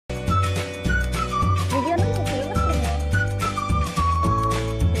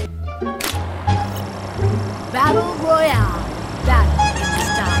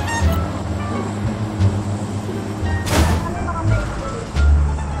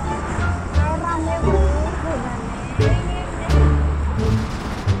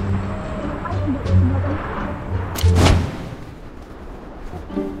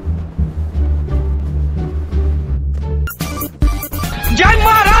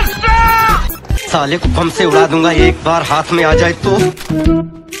साले को बम से उड़ा दूंगा एक बार हाथ में आ जाए तो।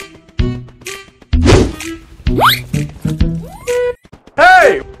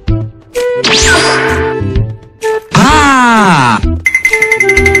 Hey!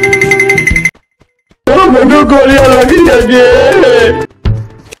 मुझे गोलियां लगी जाएगी।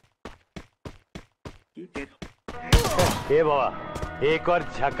 ए बाबा एक और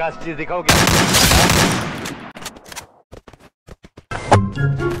झकास चीज दिखाओगे?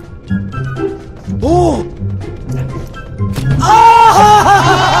 ओ!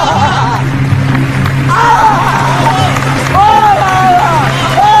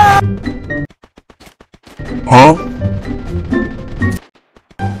 हाँ?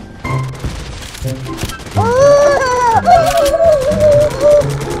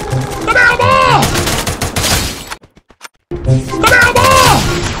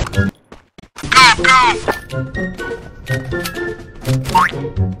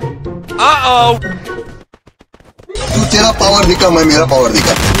 तू तेरा पावर दिखा, मैं मेरा पावर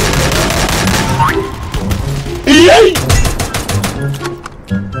दिखा।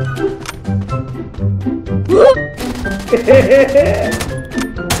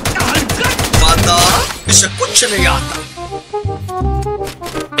 माता इसे कुछ नहीं आता।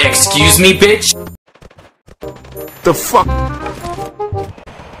 Excuse me, bitch? The fuck?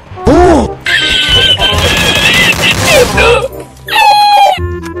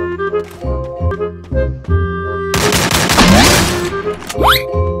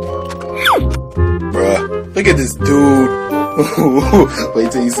 Bruh, look at this dude.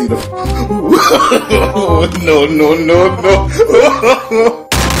 Wait till you see the. No, no, no, no.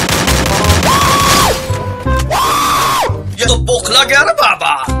 ये तो बोखला गया ना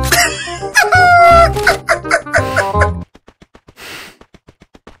बाबा।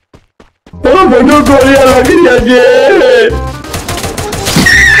 मुझे गोलियां लगी जाएगी।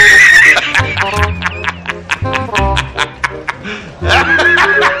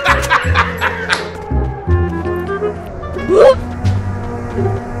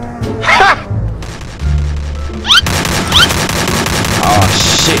 Oh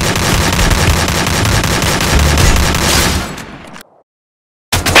shit.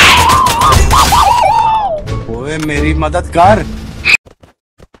 ओए मेरी मदद कर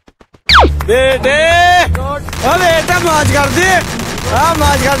बेटे। ओ बेटा मौज कर दी,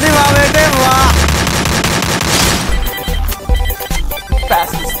 मौज कर दी वाह बेटे वाह।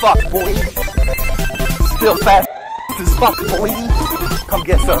 Fast as fuck, boy. Still fast as fuck, boy. Come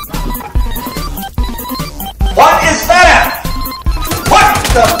get some. What is that? What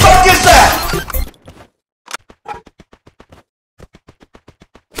the fuck is that?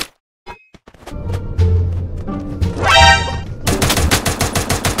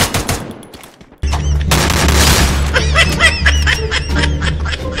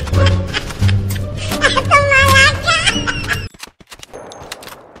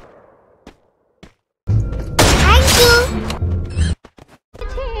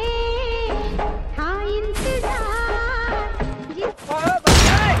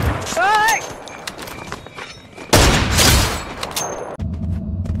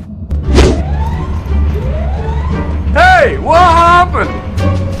 Hey, what happened?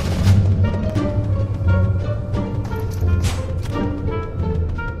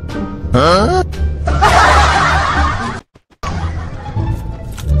 Huh?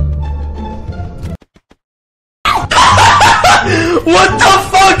 What the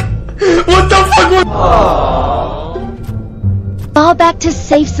fuck? What the fuck? Fall back to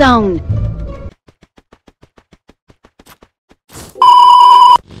safe zone.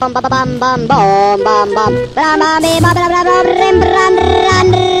 Bum bum bum bum bum bum bum. Bum bum bum bum bum bum rim run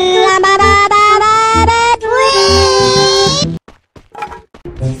run ram ba ba ba ba ba tweet.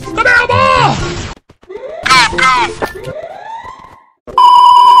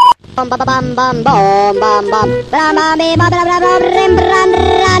 Bum bum bum bum bum bum bum. Bum bum bum bum bum bum rim run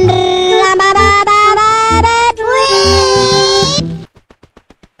run ram ba ba ba ba ba tweet.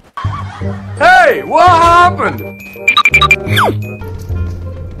 Hey, what happened?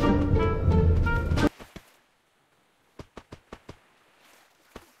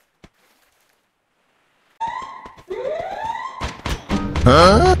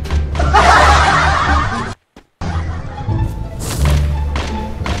 Huh?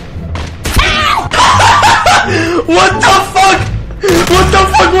 What the fuck? What the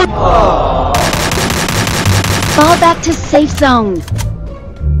fuck? Fall back to safe zone.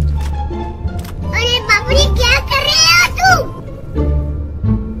 अरे बाबूजी क्या कर रहे हो तुम?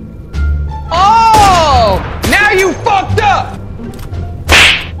 Oh! Now you fucked up!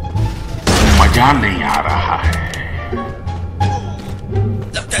 मजा नहीं आ रहा है।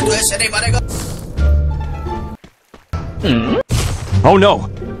 लगता है तू ऐसे नहीं मारेगा। Oh no!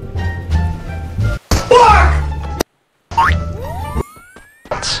 Fuck!